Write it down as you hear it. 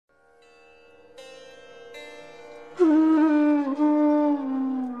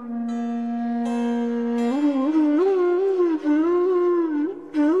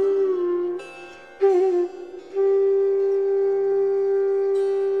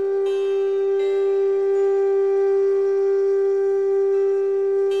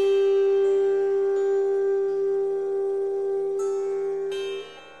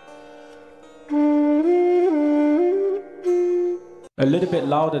A little bit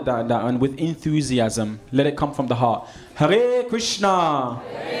louder than that and with enthusiasm. Let it come from the heart. Hare Krishna.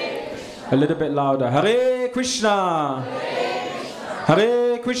 Hare Krishna. A little bit louder. Hare Krishna.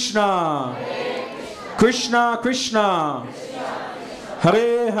 Hare Krishna. Krishna Krishna.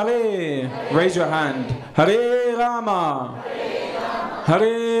 Hare Hare. Raise your hand. Hare Rama.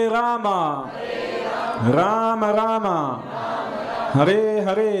 Hare Rama. Rama Rama. Hare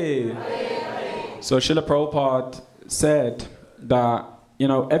Hare. So Srila Prabhupada said that, you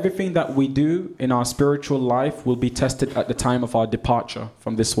know, everything that we do in our spiritual life will be tested at the time of our departure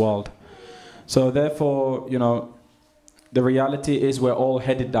from this world. So therefore, you know, the reality is we're all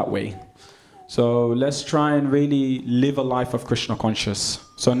headed that way. So let's try and really live a life of Krishna conscious.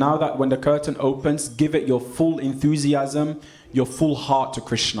 So now that when the curtain opens, give it your full enthusiasm, your full heart to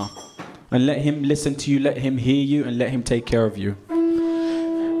Krishna. And let him listen to you, let him hear you, and let him take care of you.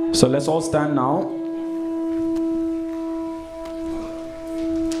 So let's all stand now.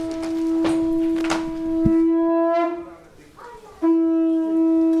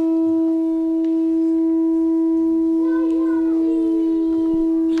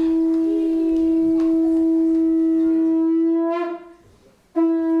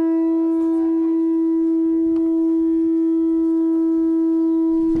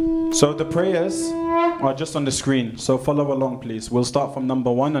 So the prayers are just on the screen, so follow along please. We'll start from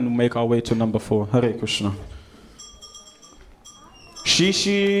number 1 and make our way to number 4. Hare Krishna. Shri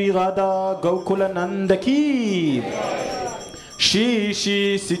Shri Radha Gokula Nanda Ki. Shri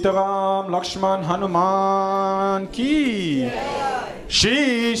Shri Sitaram Lakshman Hanuman Ki.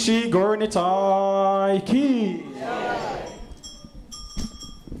 Shri Shri Gaurnitai Ki.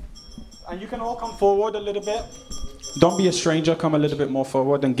 And you can all come forward a little bit. Don't be a stranger, come a little bit more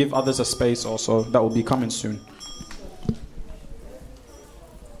forward and give others a space also. That will be coming soon.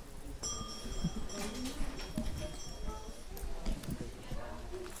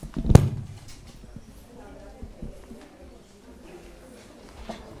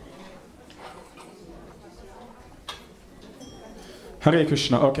 Hare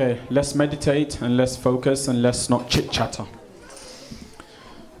Krishna. Okay, let's meditate and let's focus and let's not chit-chatter.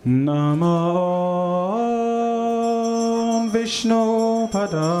 Namah Vishnu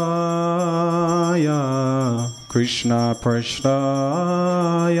Padaya Krishna Prashnaya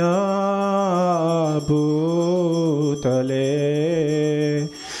Bhutale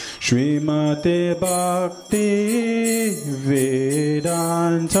Srimate Bhakti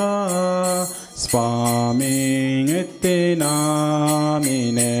Vedanta Swami Iti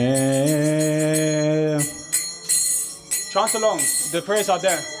Namine. Chant along, the prayers are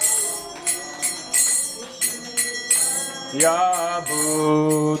there. Ya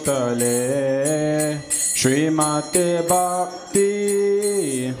Bhutale Srimate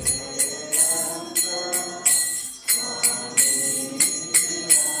Bhakti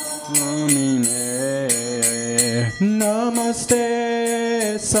Namaste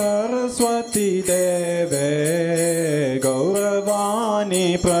Saraswati Deve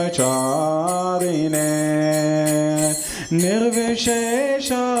Gauravani Pracharine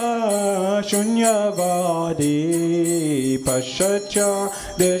Nirvishesha Shunyavadi Pashacha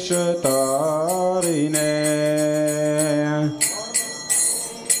Deshatarine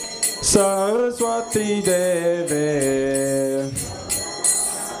Saraswati Deve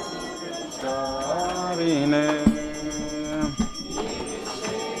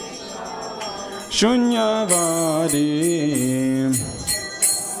Shunyavadi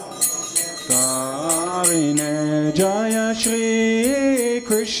Karine Jaya Shri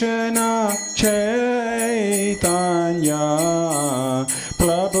Krishna Chaitanya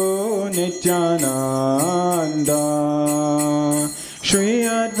Prabhu Nityananda Shri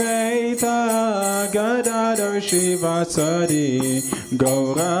Advaita Gadadhar Shivasari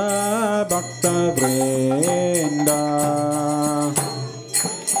Gaura Bhakta Vrinda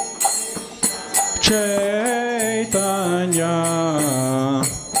Chaitanya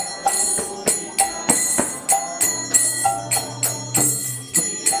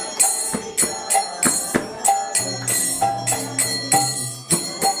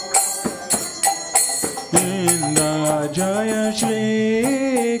Jaya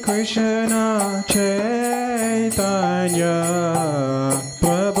Shri Krishna Chaitanya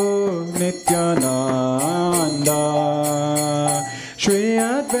Prabhu Nityananda Shri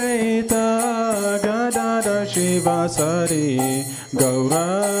Advaita Gadadhar Shivasari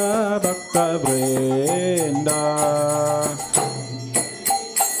Gaura Bhakta Vrinda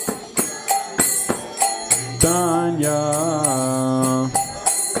Tanya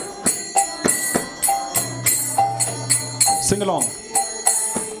Sing along.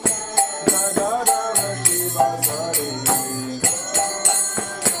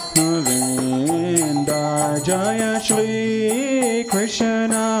 Govinda Jaya Shri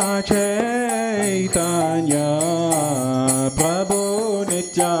Krishna Chaitanya Prabhu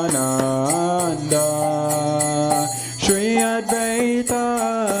Nityananda Shri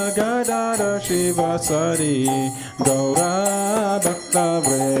Advaita Gadadhar Shivasari Gaura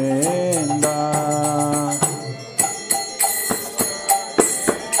Bhaktivedanta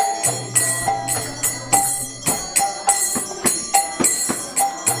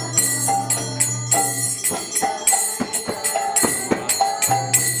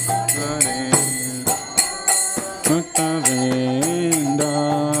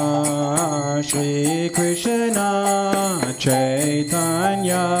Bhaktivedanta Shri Krishna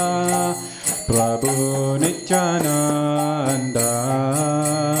Chaitanya Prabhu Nityananda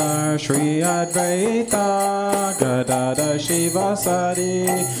Shri Advaita Gadadhar Shivasari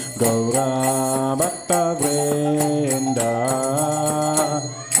Gaura Bhaktivedanta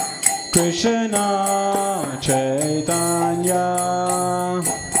Krishna Chaitanya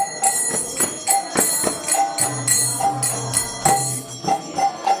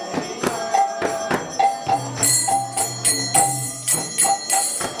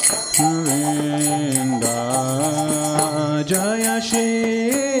Jaya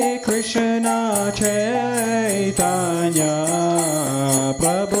Shri Krishna Chaitanya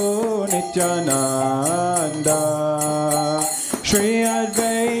Prabhu Nityananda Shri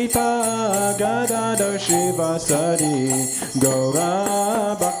Advaita Gadadhar Shivasari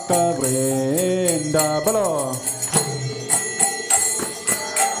Gaura Bhaktivedanta Bolo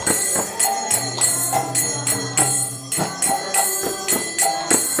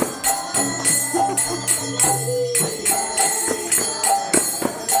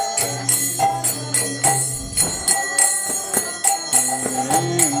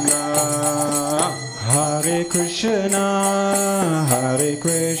Hare Krishna, Hare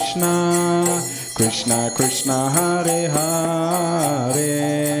Krishna, Krishna Krishna, Hare Hare,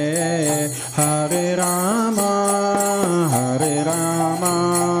 Hare Rama, Hare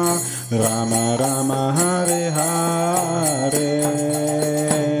Rama, Rama Rama, Hare Hare.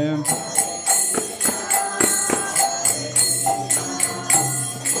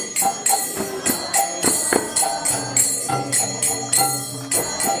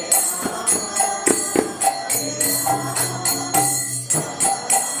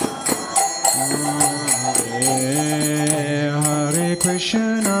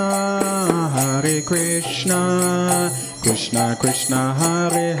 Krishna, Hare Krishna, Krishna Krishna,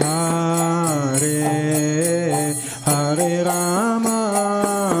 Hare Hare, Hare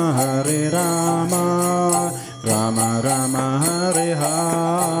Rama, Hare Rama, Rama Rama, Hare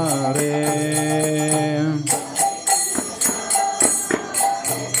Hare.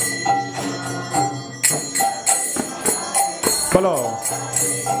 Follow.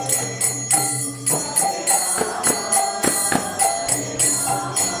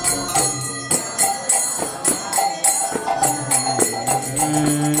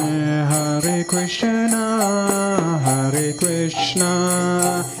 Hare Krishna, Hare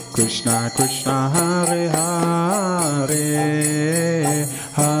Krishna, Krishna Krishna, Hare Hare,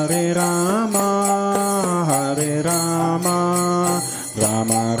 Hare Rama, Hare Rama,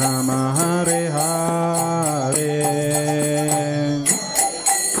 Rama Rama, Hare Hare.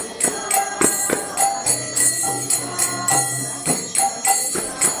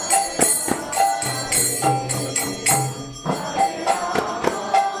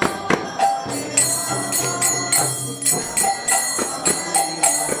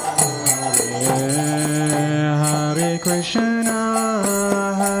 Krishna,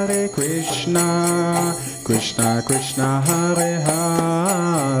 Hare Krishna, Krishna Krishna, Hare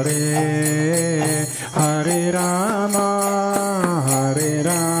Hare, Hare Rama, Hare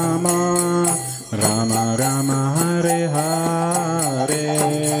Rama, Rama Rama, Hare Hare.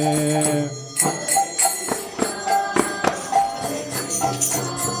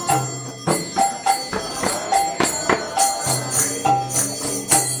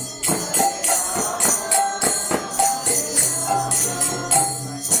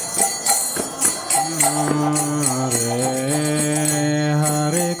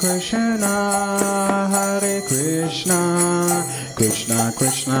 Krishna, Hare Krishna, Krishna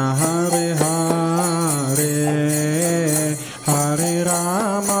Krishna, Hare Hare, Hare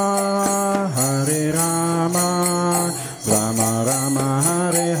Rama, Hare Rama, Rama Rama,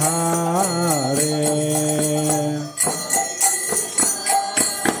 Hare Hare.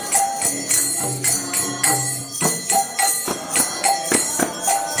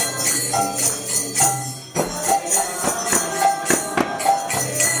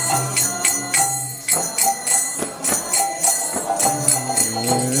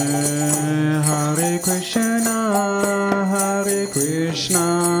 Krishna, Hare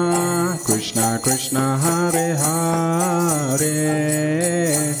Krishna, Krishna Krishna, Hare Hare,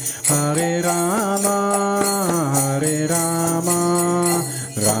 Hare Rama, Hare Rama,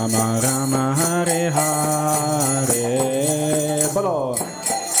 Rama Rama, Hare Hare. Bolo.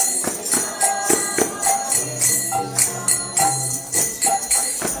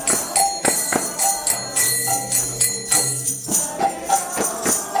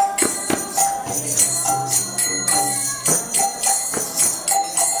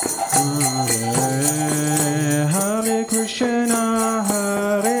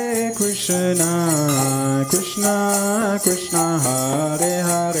 Krishna Krishna, Hare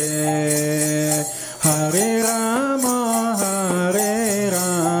Hare, Hare Rama, Hare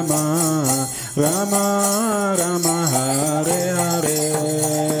Rama, Rama Rama, Hare Hare.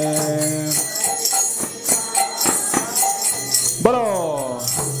 Bolo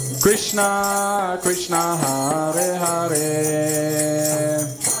Krishna Krishna, Hare Hare.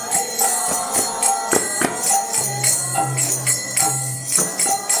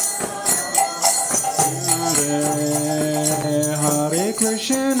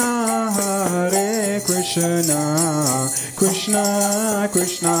 Krishna, Hare Krishna, Krishna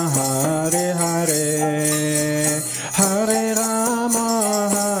Krishna, Hare Hare, Hare Rama,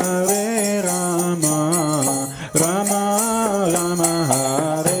 Hare Rama, Rama Rama,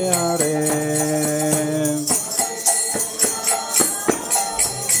 Hare Hare.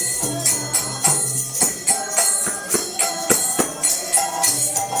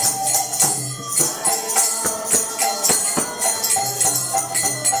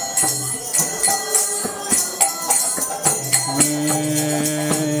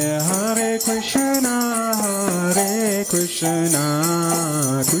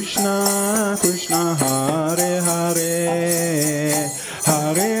 Krishna, Krishna Krishna, Hare Hare,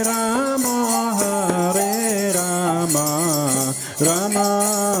 Hare Rama, Hare Rama, Rama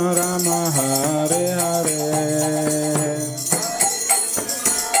Rama, Hare Hare.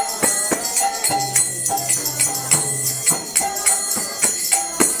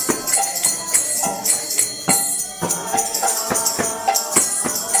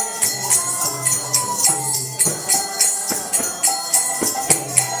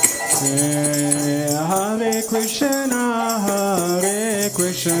 Hare Krishna, Hare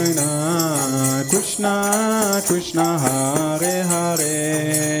Krishna, Krishna Krishna, Hare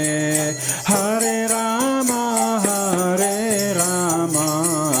Hare, Hare Rama, Hare Rama,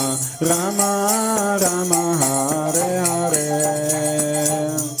 Rama Rama, Hare Hare.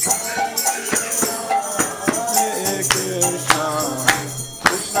 Hare Krishna,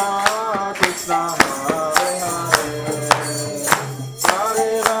 Krishna Krishna, Hare Hare,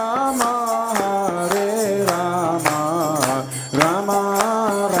 Hare Rama, Hare Rama, Rama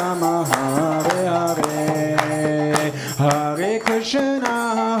Rama, Hare Hare. Hare Krishna,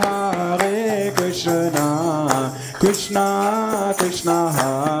 Hare Krishna, Krishna Krishna,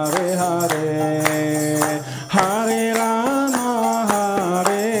 Hare Hare, Hare Rama,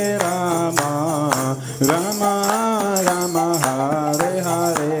 Hare Rama, Rama Rama, Hare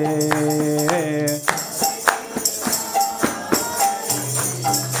Hare.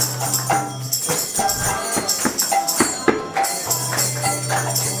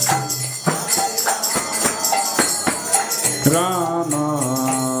 Rama,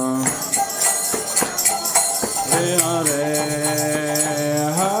 Hare Hare,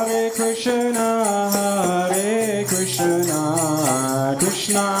 Hare Krishna, Hare Krishna,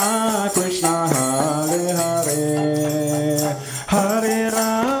 Krishna Krishna, Hare Hare, Hare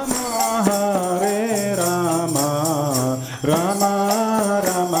Rama, Hare Rama, Rama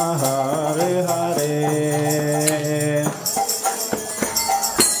Rama, Hare Hare.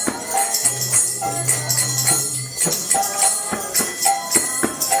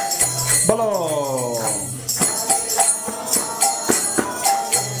 Bolo.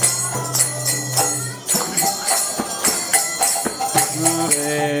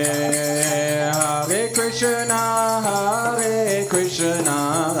 Hare Krishna, Hare Krishna,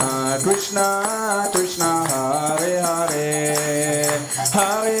 Krishna Krishna, Hare Hare,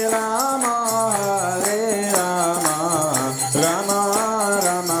 Hare Rama, Hare Rama, Rama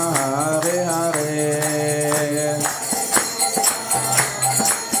Rama, Hare Hare.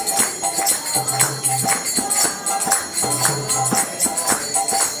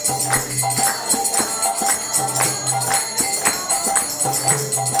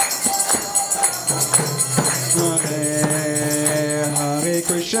 Hare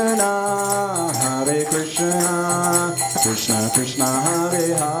Krishna, Hare Krishna, Krishna Krishna, Hare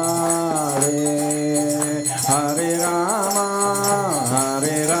Hare, Hare Rama,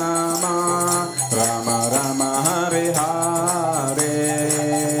 Hare Rama, Rama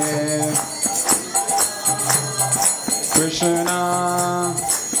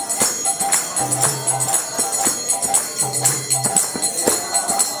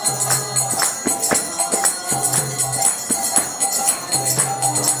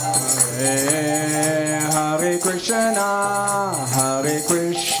Krishna, Hare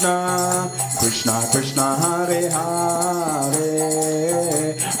Krishna, Krishna Krishna, Hare Hare,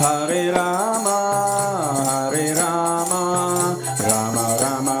 Hare Rama, Hare Rama, Rama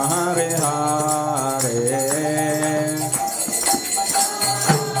Rama, Hare Hare.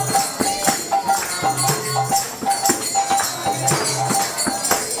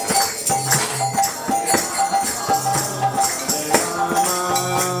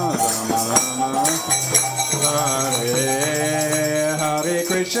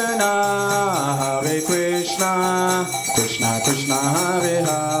 Krishna, Hare Krishna, Krishna Krishna, Hare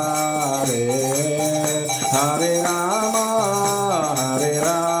Hare, Hare Rama, Hare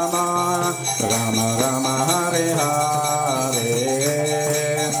Rama, Rama Rama, Hare Hare.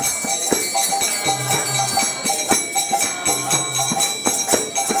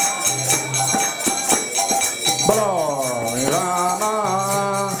 Bolo Rama.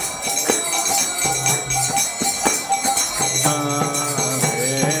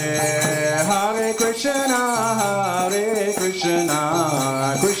 Krishna, Hare Krishna,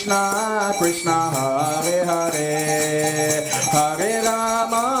 Krishna Krishna, Hare Hare, Hare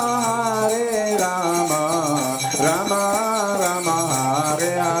Rama, Hare Rama, Rama Rama,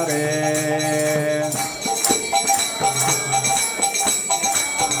 Hare Hare.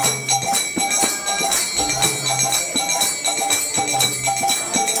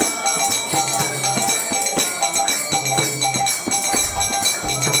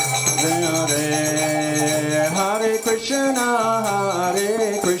 Hare Krishna,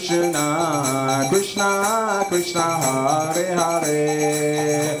 Hare Krishna, Krishna Krishna, Hare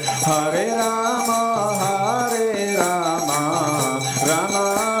Hare, Hare Rama, Hare Rama, Rama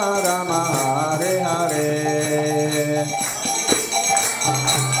Rama, Hare Hare.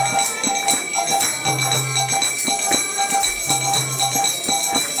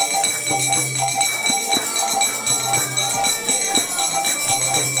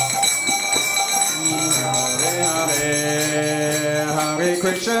 Hare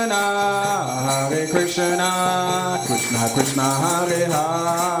Krishna, Hare Krishna, Krishna Krishna, Hare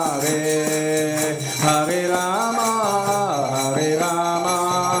Hare, Hare Rama, Hare Rama,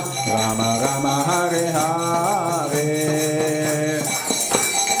 Rama Rama, Hare Hare.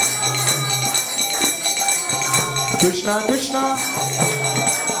 Krishna Krishna.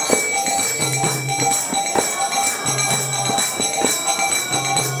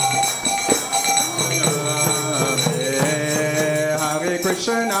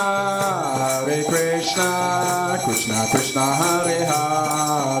 Krishna, Hare Krishna, Krishna Krishna, Hare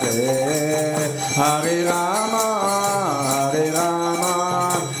Hare, Hare Rama, Hare Rama,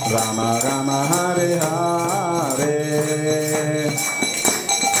 Rama Rama, Hare Hare.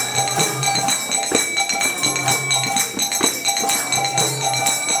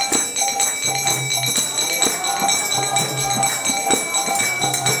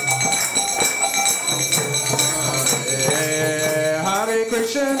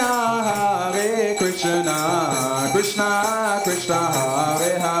 Krishna, Hare Krishna, Krishna Krishna,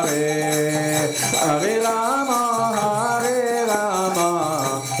 Hare Hare, Hare Rama, Hare Rama,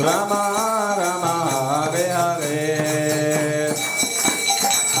 Rama Rama, Hare Hare.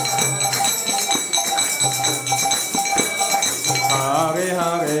 Hare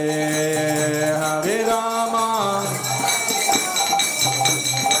Hare, Hare Rama,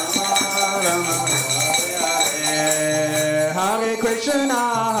 Rama Rama, Hare Krishna,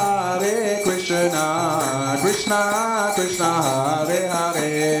 Hare Krishna, Krishna Krishna, Hare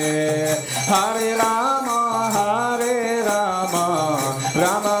Hare, Hare Rama, Hare Rama,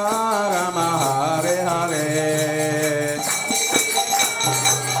 Rama Rama, Hare Hare.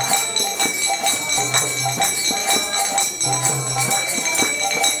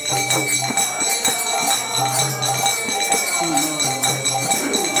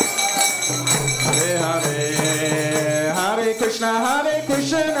 Krishna, Hare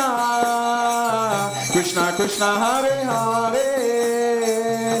Krishna, Krishna Krishna, Hare Hare,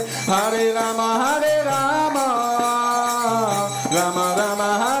 Hare Rama, Hare Rama, Rama Rama,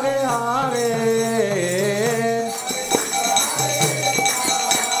 Hare Hare.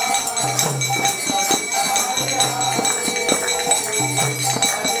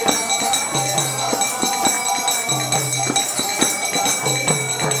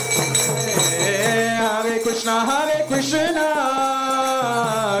 Hare Krishna, Hare Krishna,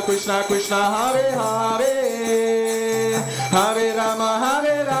 Krishna Krishna, Hare Hare, Hare Rama,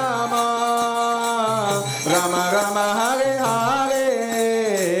 Hare Rama, Rama Rama, Hare Hare.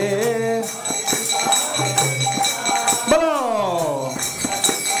 Bolo.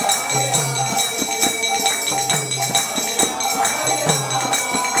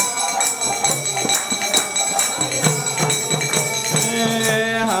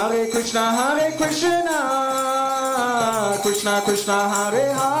 Krishna,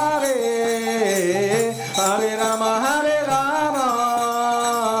 Hare Hare, Hare Rama,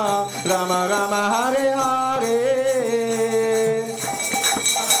 Rama Rama, Hare Hare.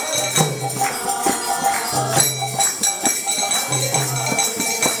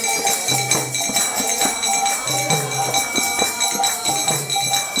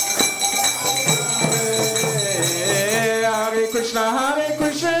 Krishna, Hare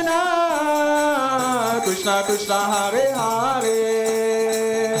Krishna, Krishna Krishna, Hare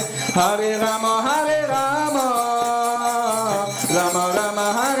Hare, Hare Rama, Rama Rama,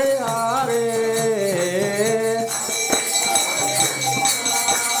 Hare Hare.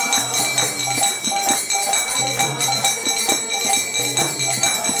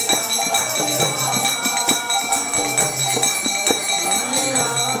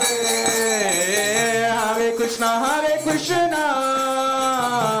 Hare Krishna, Hare Krishna,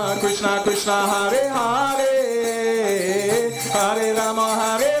 Krishna Krishna, Hare Hare, Hare Rama,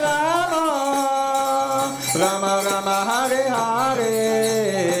 Rama Rama, Hare Hare.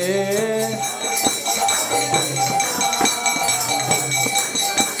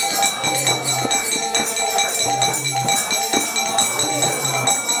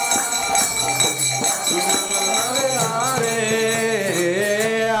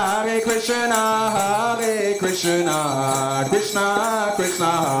 Krishna, Krishna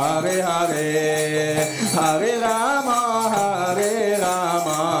Krishna, Hare Hare, Hare Rama,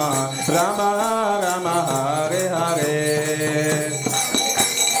 Rama Rama, Hare Hare.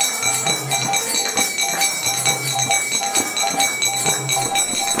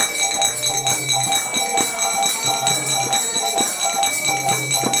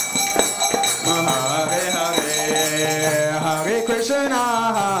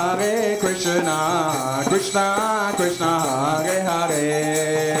 Hare Krishna, Krishna Krishna, Hare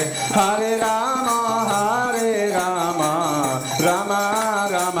Hare, Hare Rama, Rama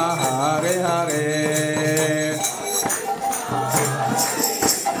Rama, Hare Hare.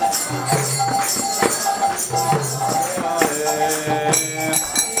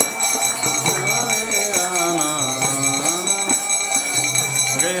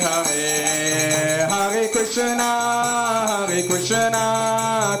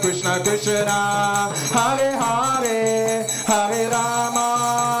 Krishna, Krishna Krishna, Hare Hare, Hare Rama,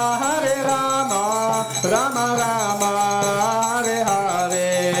 Rama Rama, Hare Hare.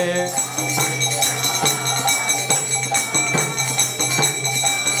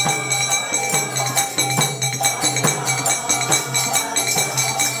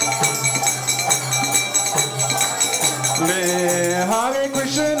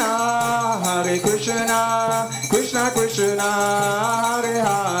 Hare Krishna, Krishna Krishna, Hare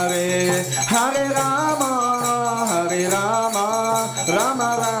Hare, Hare Rama, Rama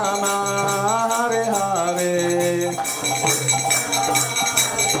Rama, Hare Hare.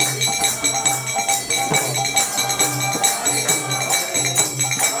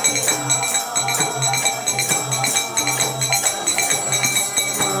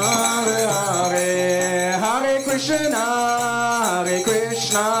 Hare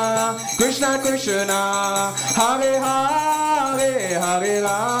Krishna, Krishna Krishna, Hare Hare, Hare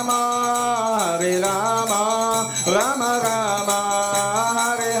Rama, Rama Rama,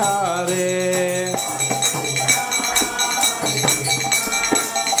 Hare Hare.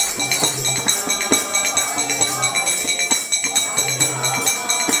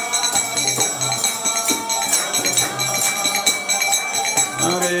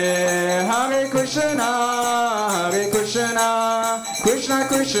 Hare Krishna, Krishna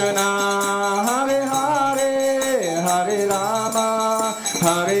Krishna, Hare Hare, Hare Rama,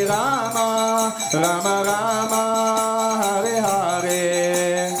 Rama Rama, Hare Hare.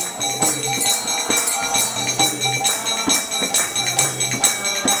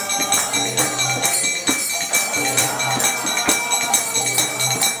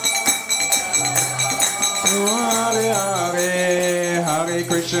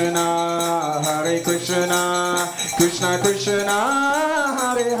 Hare Krishna, Krishna Krishna,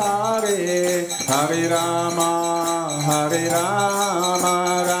 Hare Hare, Hare Rama,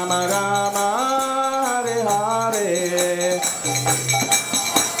 Rama Rama, Hare Hare.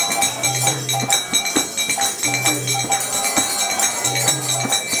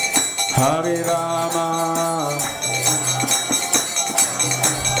 Hare Rama,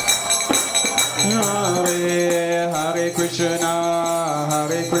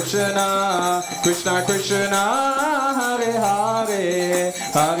 Hare Krishna, Krishna Krishna, Hare Hare,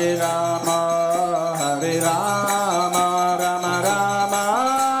 Hare Rama, Rama Rama,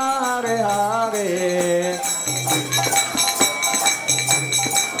 Hare Hare.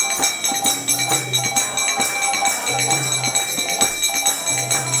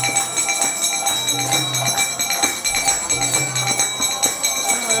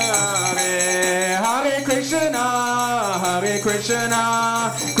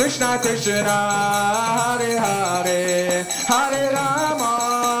 Krishna, Krishna Krishna, Hare Hare, Hare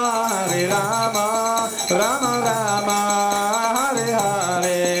Rama, Hare Rama, Rama Rama, Hare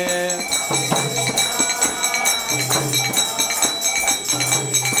Hare.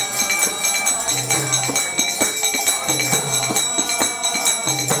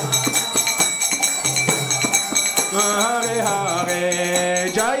 Hare Hare,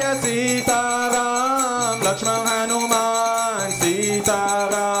 Jaya Sita Ram, Lakshman Hanuman, Sita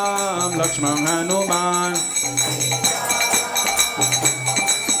Ram, Lakshman Hanuman.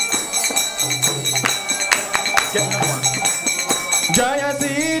 Jaya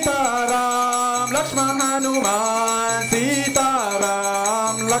Sita Ram, Lakshman Hanuman, Sita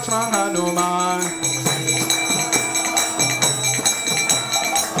Ram, Lakshman Hanuman.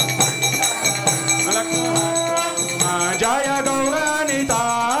 Jaya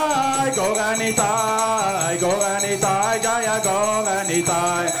Gauranitai, Gauranitai, Gauranitai, Jaya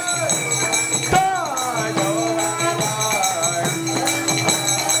Gauranitai.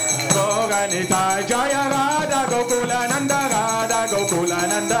 Gauranitai, Jaya Radha Gokulananda, Radha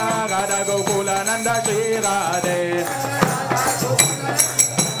Gokulananda, Radha Gokulananda, Shri Radhe.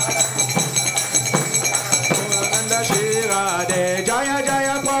 Gokulananda, Shri Radhe, Jaya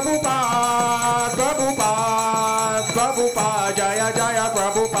Jaya Prabhupada, Prabhupada, Prabhupada, Jaya Jaya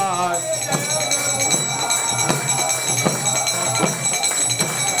Prabhupada.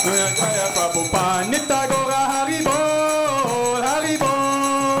 Jaya Prabhupada, Nitya Gora Haribol,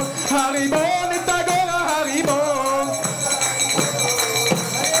 Haribol, Haribol, Nitya Gora Haribol.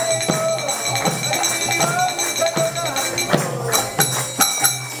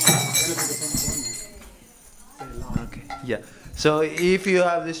 Okay, yeah. So if you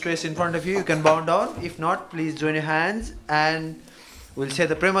have this space in front of you, you can bow down. If not, please join your hands and we'll say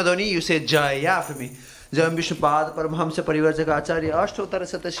the Premadhoni. You say Jai, yeah, after me. Jayam Vishnupad Paramhamsa Parivarjaka Acharya Ashtottara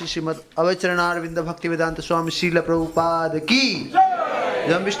Satashi Srimad Avacharanaravindha Bhaktivedanta Swami Srila Prabhupada ki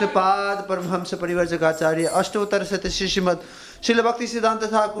Jayam Vishnupad Paramhamsa Parivarjaka Acharya Ashtottara Satashi Srimad Srila Bhaktisiddhanta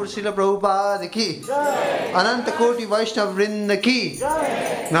Thakur Srila Prabhupada ki Ananta Koti Vaishnav Vrinda ki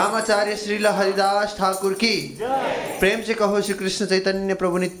Namacharya Srila Haridas Thakur ki प्रेम से कहो श्री कृष्ण चैतन्य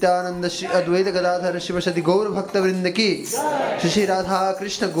प्रभु नित्यानंद श्री अद्वैत गदाधर शिवसति गौर भक्त वृंद की श्री राधा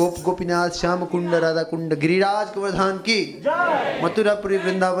कृष्ण गोप गोपीनाथ श्याम कुंड राधा कुंड गिरिराज गोवर्धन की मथुरापुरी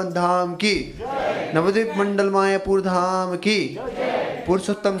वृंदावन धाम की नवद्वीप मंडल मायापुर धाम की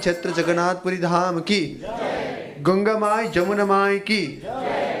पुरुषोत्तम क्षेत्र जगन्नाथपुरी धाम की गंगा माई जमुना माई की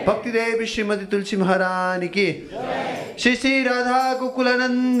भक्ति देवी श्रीमती तुलसी महारानी की श्री श्री राधा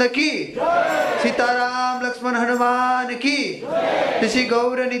गोकुलानंद की सीताराम लक्ष्मण हनुमान की श्री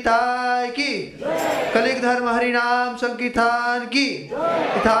गौर निताय की कलिक धर्म हरि नाम संकीर्तन की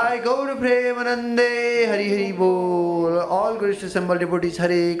निताय गौर प्रेमानंदे हरि हरि बोल. All glorious to assembled devotees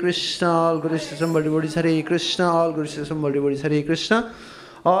Hare Krishna, all glorious to assembled devotees Hare Krishna, all glorious to assembled devotees Hare Krishna,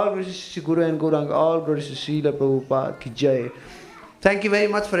 all glorious to Guru and Gauranga, all glorious to Srila Prabhupada ki Jai. Thank you very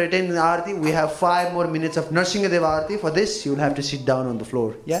much for attending the Aarti. We have 5 more minutes of Nrsimhadev Aarti. For this, you will have to sit down on the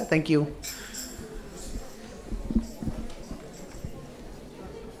floor. Yeah, thank you.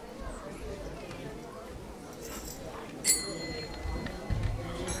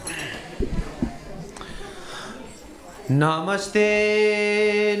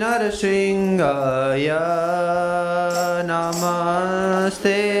 Namaste Narasingaya,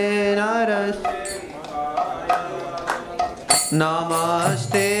 Namaste Narasingaya.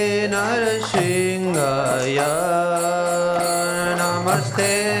 Namaste Narasingaya,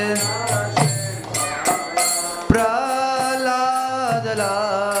 Namaste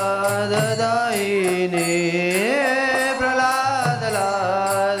Praladaladaini,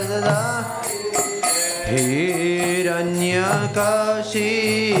 Praladaladaini, Hiranyakashi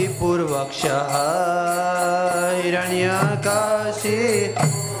Purvaksha, Hiranyakashi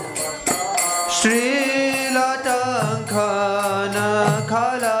Shri Latankana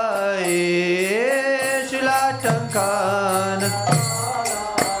Khalai, Shilatankana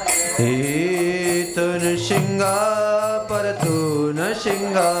Itun Shinga Paratun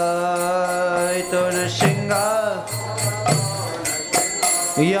Shinga Itun Shinga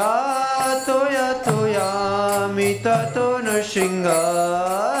Yato Yato Yamita Tun Shinga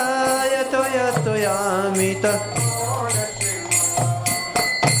Yato Yato Yamita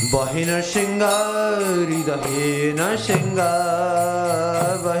Bahina Shingari Dahina Shinga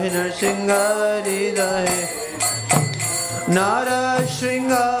Bahina Shingari Dahe Nara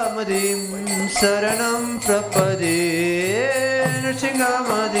Shringa Madim Saranam Prapade Nrsinga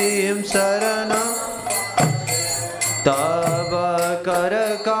Madim Saranam Taba Kara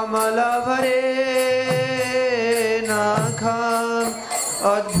Kamala Vare Nakha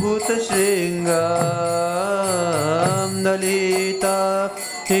अद्भुत श्रृंगम दलिता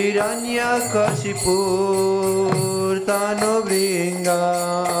हिरण्यकशिपूर्तनुभृंगा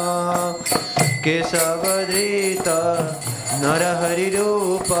केशवधृता नरहरि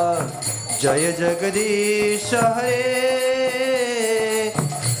रूप जय जगदीश हरे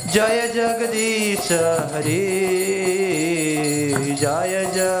जय जगदीश हरे जय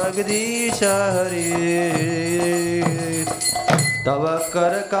जगदीश हरे तव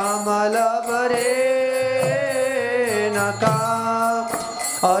कर कमल बरे नका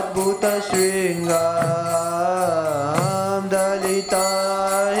अद्भुत श्रृंगाम दलिता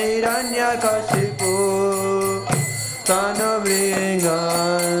हिरण्यकशिपु तनुभृंगा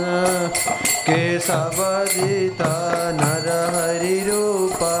केशवदिता नरहरि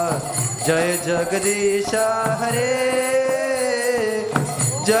रूप जय जगदीश हरे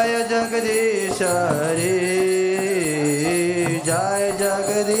जय जगदीश हरे जय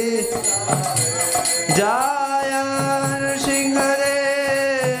जगदीश जय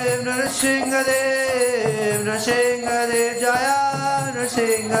नरसिंहदेव नरसिंहदेव नरसिंहदेव जय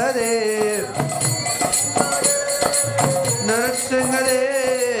नरसिंहदेव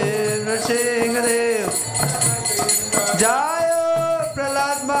नरसिंहदेव नरसिंहदेव जय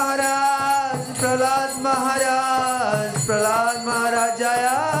प्रहलाद महाराज प्रहलाद महाराज प्रहलाद महाराज जय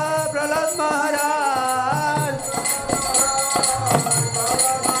प्रहलाद महाराज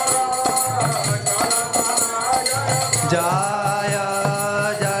जय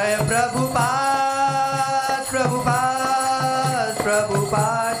जय प्रभुपाद प्रभुपाद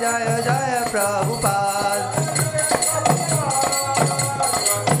प्रभुपाद जय जय प्रभुपाद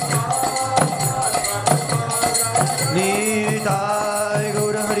निताय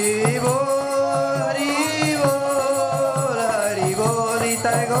गौर हरि बोल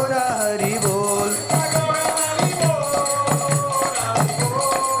निताय गौर हरि बोल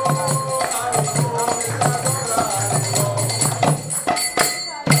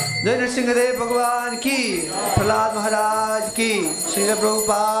जय नरसिंहदेव भगवान की प्रहलाद महाराज की श्री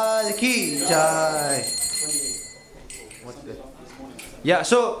प्रभुपाद की जय Yeah,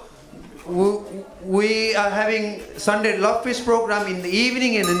 so we are having Sunday Love Feast program in the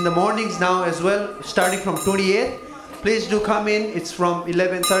evening and in the mornings now as well, starting from 28th. Please do come in. It's from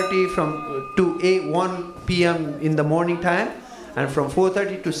 11:30 to 1 p.m. in the morning time, and from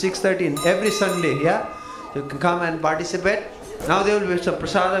 4:30 to 6:30 in every Sunday. Yeah, you can come and participate. Now there will be some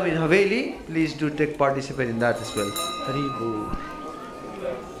prasadam in Haveli. Please do participate in that as well. Hari Bol.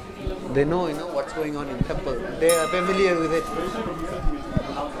 They know, what's going on in temple. They are familiar with it.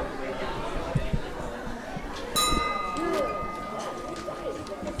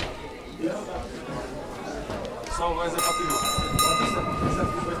 So, where's the Fatima?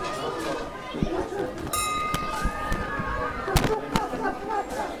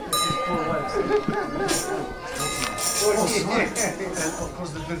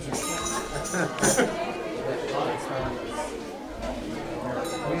 Across the bridge.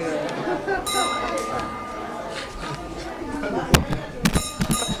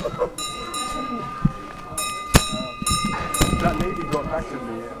 That lady got back to me.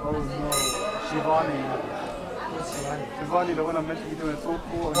 Oh no, Shivani. Shivani, the one I'm meant to be doing so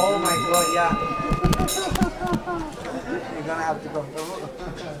cool. Oh my God, yeah. You're gonna have to come through.